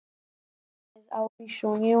I'll be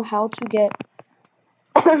showing you how to get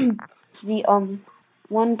the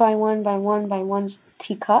 1x1x1's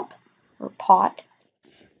teacup or pot.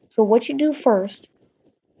 So what you do first,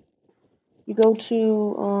 you go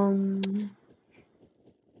to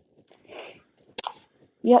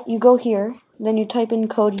you go here, then you type in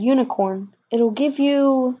code unicorn. It'll give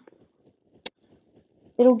you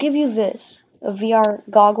this, a VR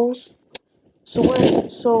goggles. So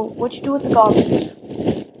what you do with the goggles?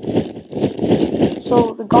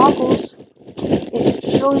 So the goggles, it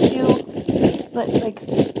shows you, like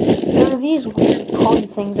there are these weird cone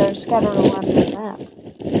things that are scattered around the map.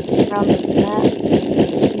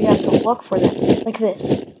 You have to look for them, like this.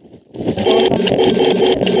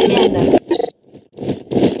 Scan them.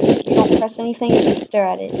 You don't press anything, you just stare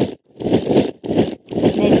at it.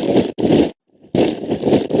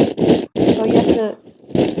 So you have to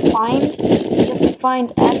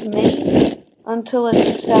find as many until it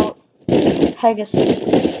picks out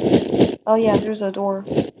Pegasus. Oh yeah, there's a door.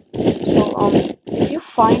 So if you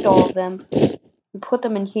find all of them, you put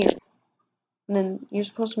them in here. And then you're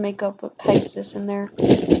supposed to make up a Pegasus in there. So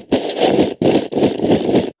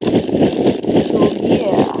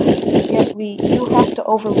yeah, you have to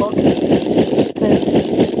overlook because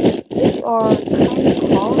these are kind of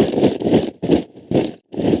hard.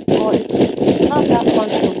 Well, it's not that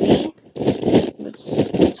hard for me, but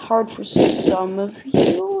it's hard for some of you.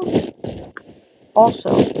 Also,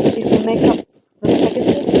 if you make up the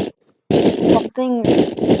Pegasus, something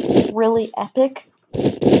really epic.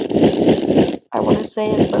 I want to say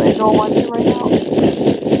it, but I don't want to right now.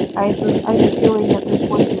 I have a feeling that there's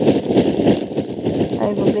one here. I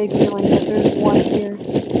have a big feeling that there's one here. In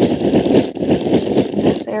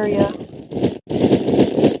this area.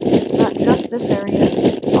 Not just this area.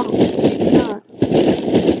 Oh, maybe not.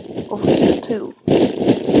 Over here too.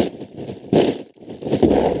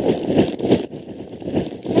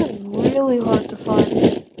 It's really hard to find.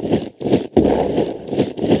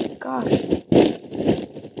 Gosh.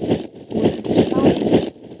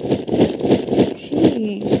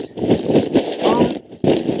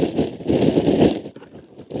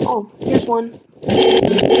 Oh, here's one. And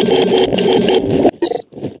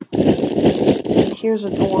here's a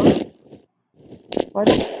door. Why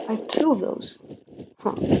do I have two of those?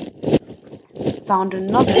 Huh. Found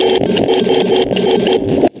another.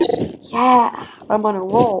 Yeah, I'm on a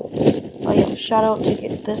roll. Oh yeah, shout out to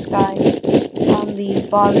get this guy on the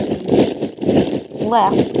bottom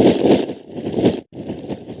left.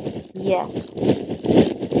 Yes.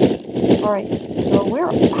 Alright, so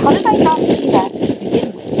how did I not see that to begin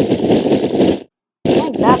with? Am I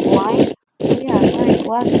that blind? Oh yeah, I'm wearing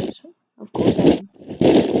glasses. Of course I am.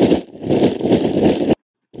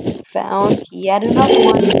 Found yet another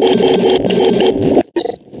one.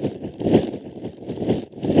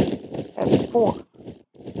 I have 4.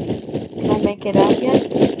 Can I make it out yet?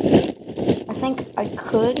 I think I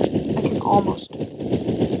could. I can almost.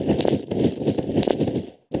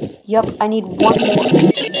 Yup, I need one more.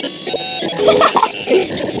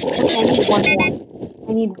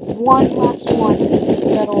 I need one last one.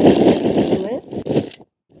 That'll do it.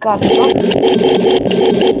 Got it.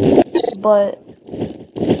 But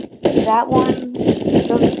that one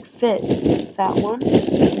doesn't fit. That one.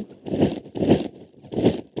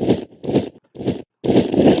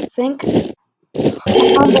 I think I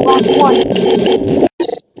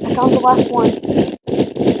found the last one.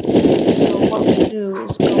 So what we do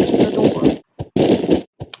is go to the door.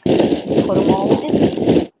 Put them all in.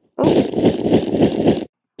 Oh.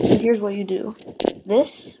 So here's what you do.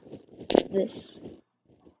 This.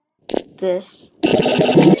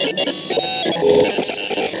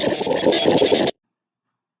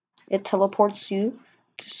 It teleports you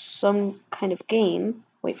to some kind of game.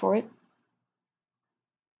 Wait for it.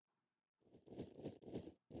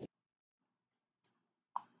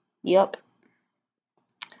 Yep.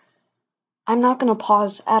 I'm not gonna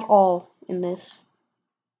pause at all in this.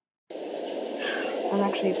 I'm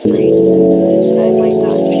actually afraid that I might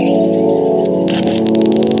die.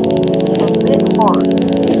 It's a bit hard.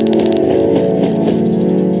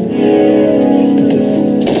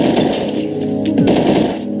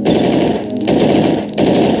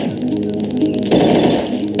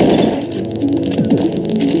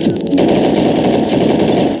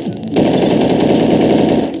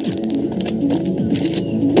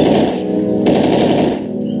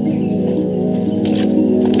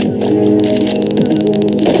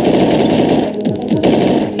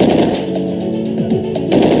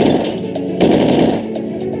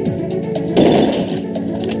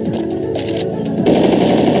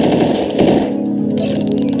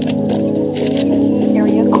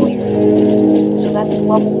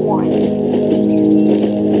 Level 1.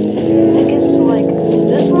 I guess like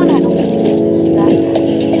this one I don't think is that bad.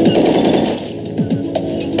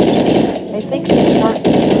 I think they start to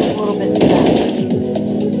move a little bit fast.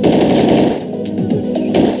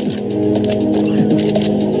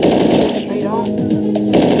 They don't.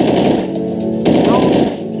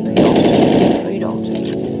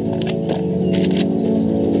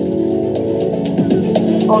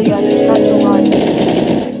 Oh yeah, they start to run.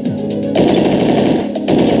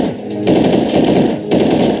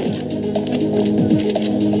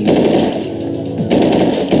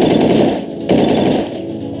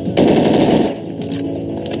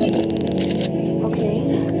 Okay.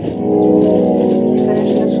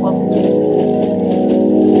 Finish this level.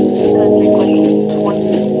 It's gonna take like 20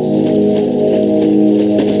 minutes.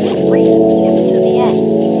 Race to the end.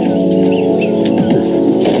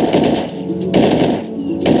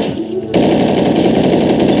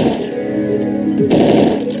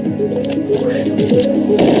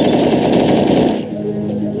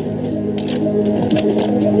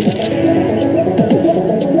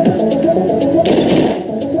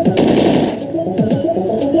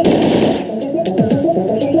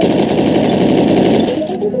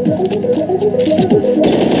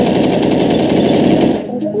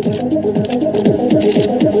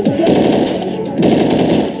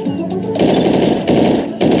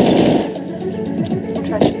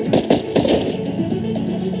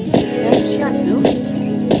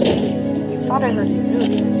 Thought I heard you do.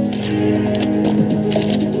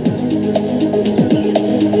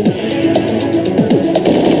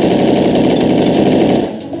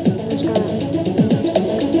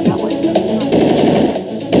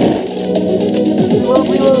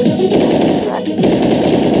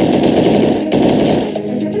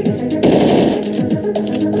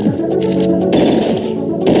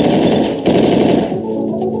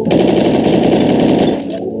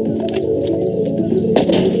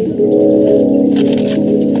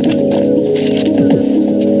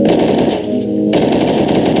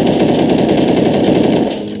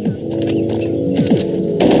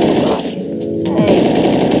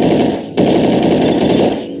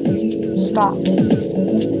 Stop.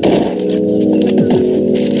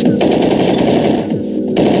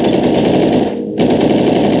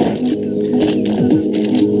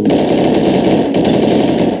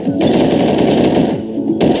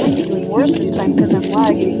 Might be doing worse this time because I'm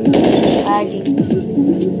lagging.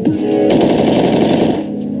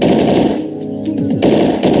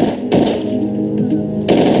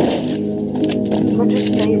 We'll just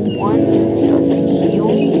save one and start to heal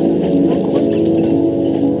real quick.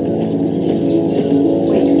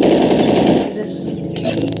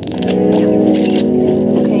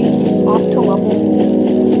 Okay, off to level 4.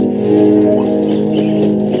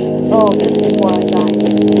 Oh, this is where I died.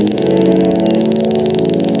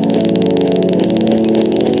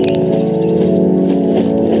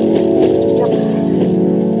 Yep.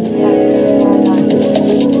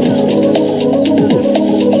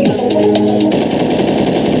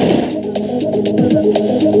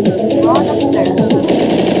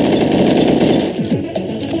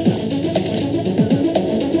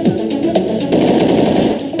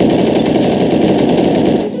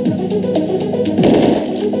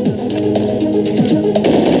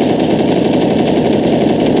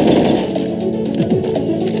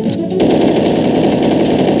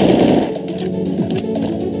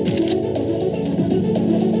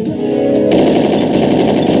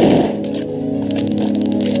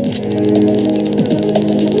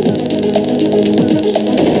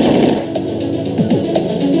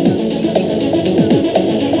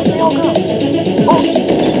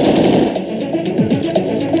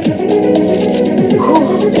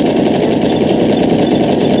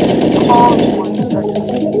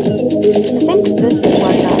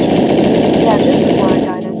 Yeah, this is where I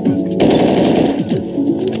died.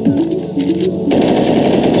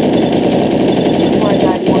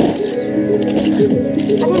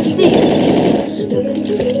 Run upstairs.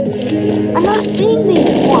 I'm not seeing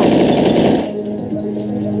these ones.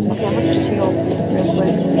 Okay, I'm gonna just heal real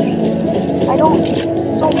quick. I don't. It's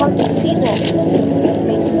so hard to see them. I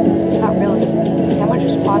mean, not really. Okay, I'm gonna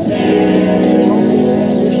just pause it.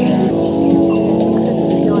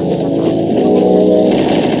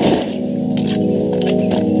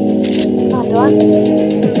 Not done.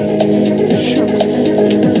 Shoot.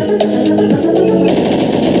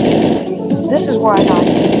 This is where I died.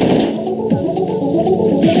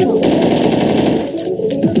 Shoot.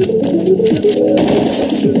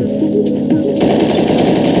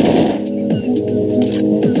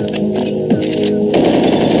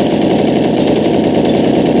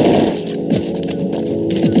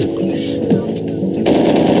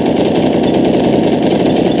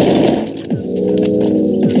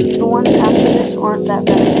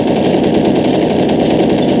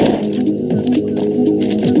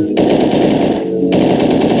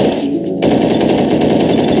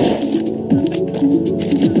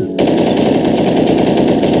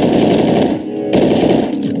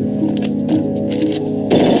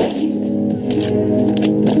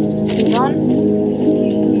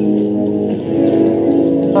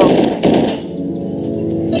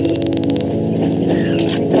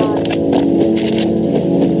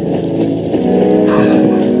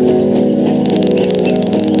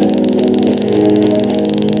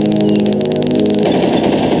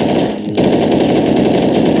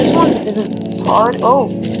 hard. Oh,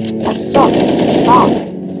 that sucks. Stop.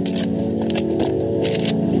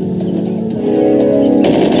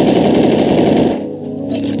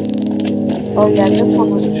 Oh yeah, this one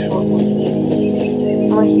was a short one. I'm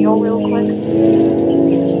gonna heal real quick.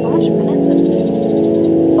 How much minutes is it?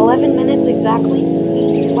 11 minutes exactly?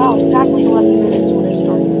 Wow, exactly 11 minutes when I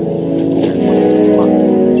started. Okay,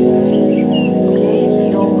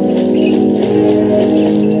 heal.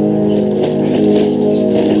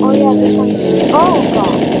 Oh yeah, this one. Oh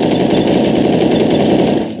god.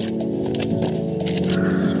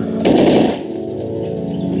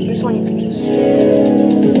 This one you can just...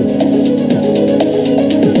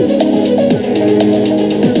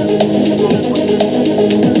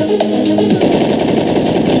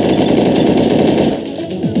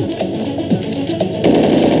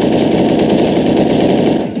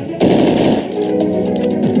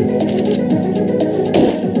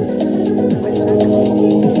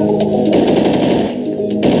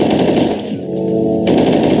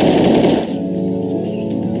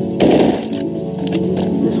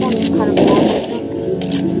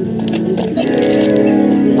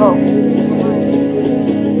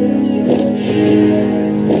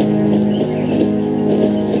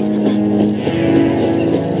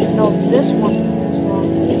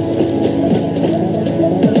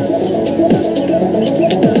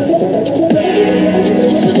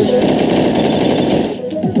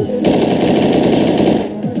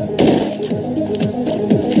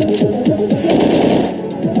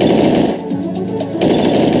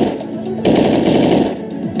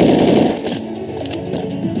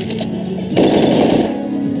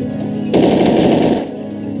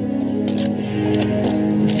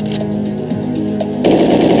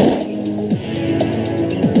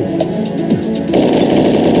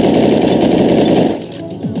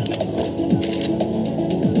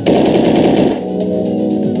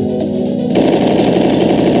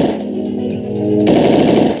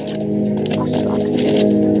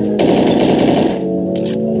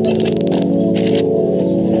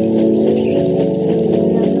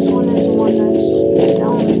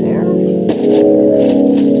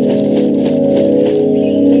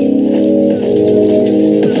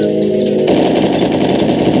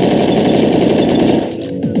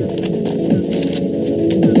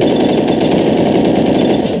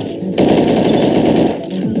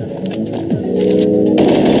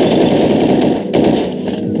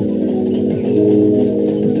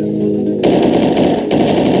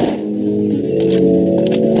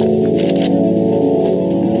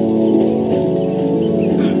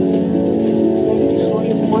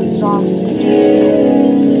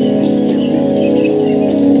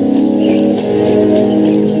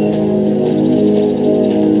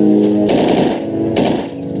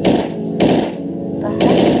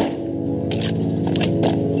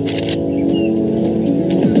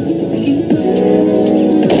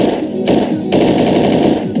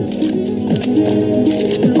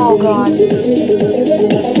 Oh god.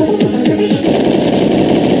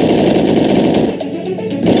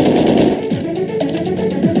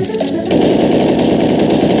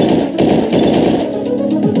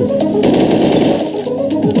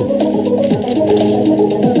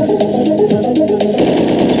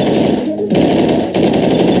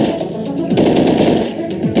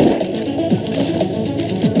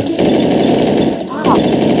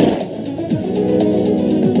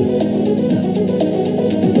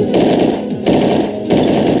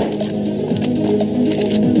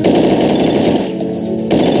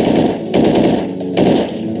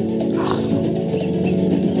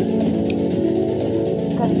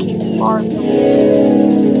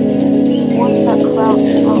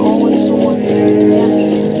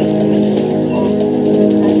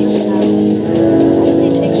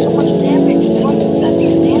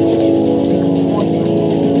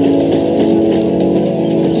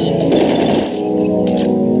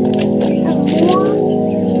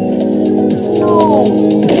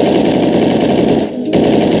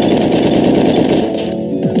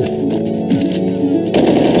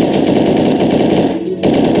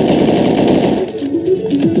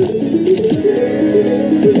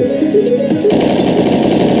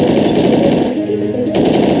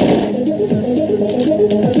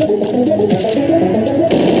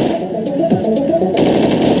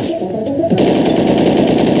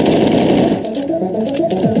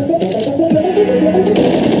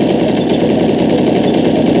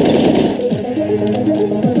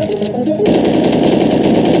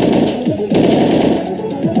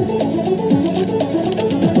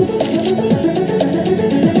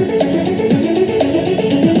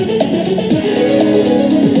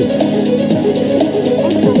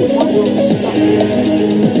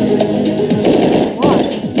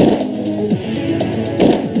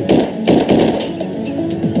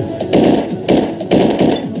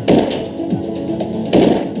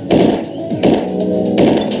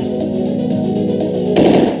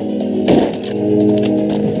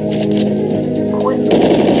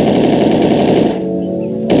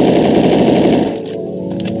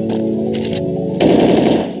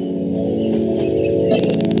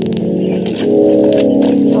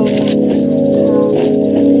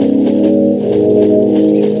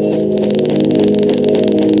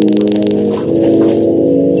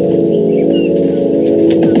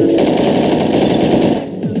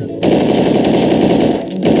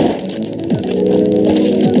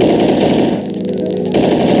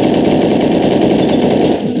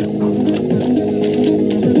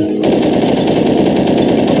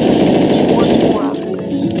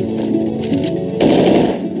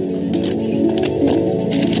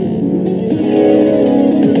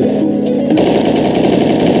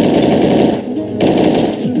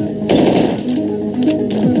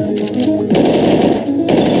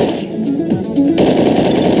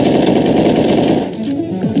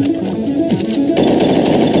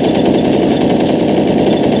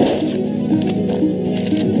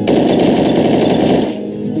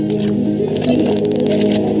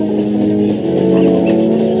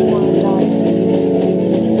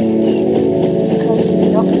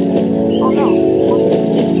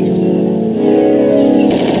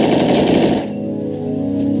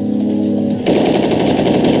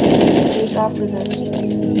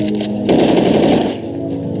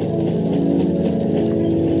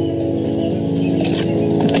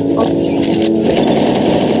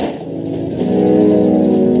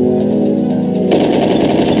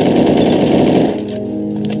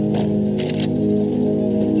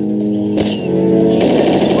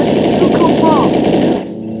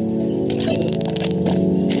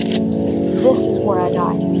 this is where I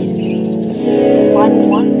died. Final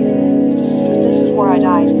one. This is where I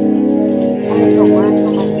died. I had to learn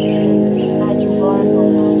from my mistakes. I had to learn from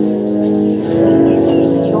them.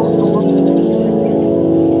 Kill the woman.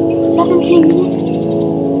 17 minutes.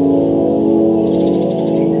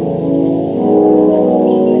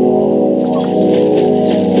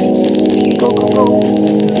 Go, go, go.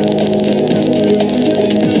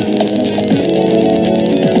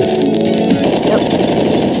 Yep,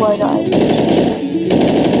 this is where I died.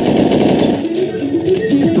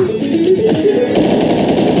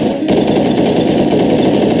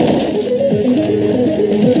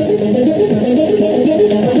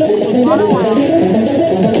 Run around.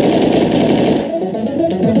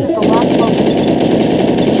 This is the last level.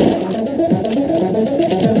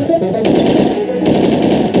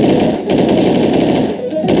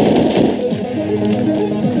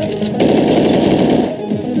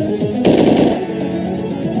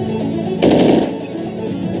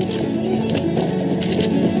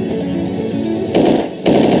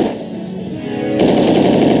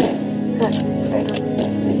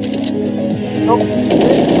 Nope,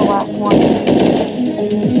 this is the last one.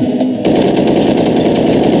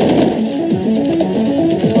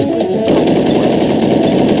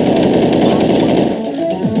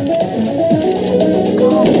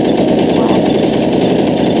 God,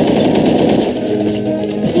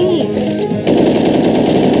 Pete!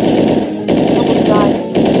 Almost died.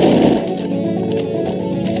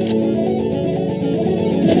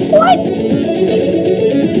 What?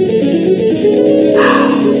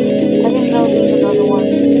 I didn't know there was another one.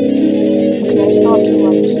 Okay, I still have 2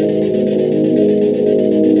 lives.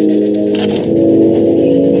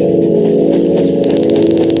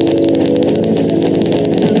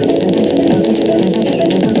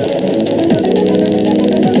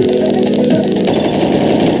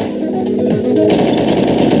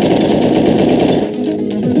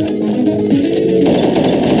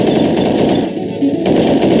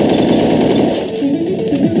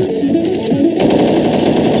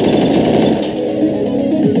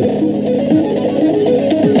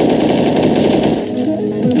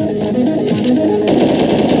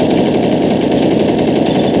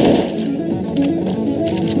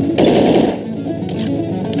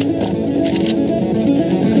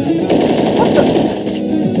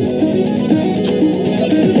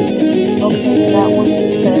 Okay, that was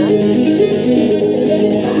fair.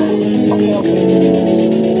 Okay.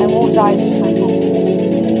 I won't die this time.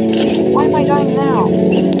 Why am I dying now?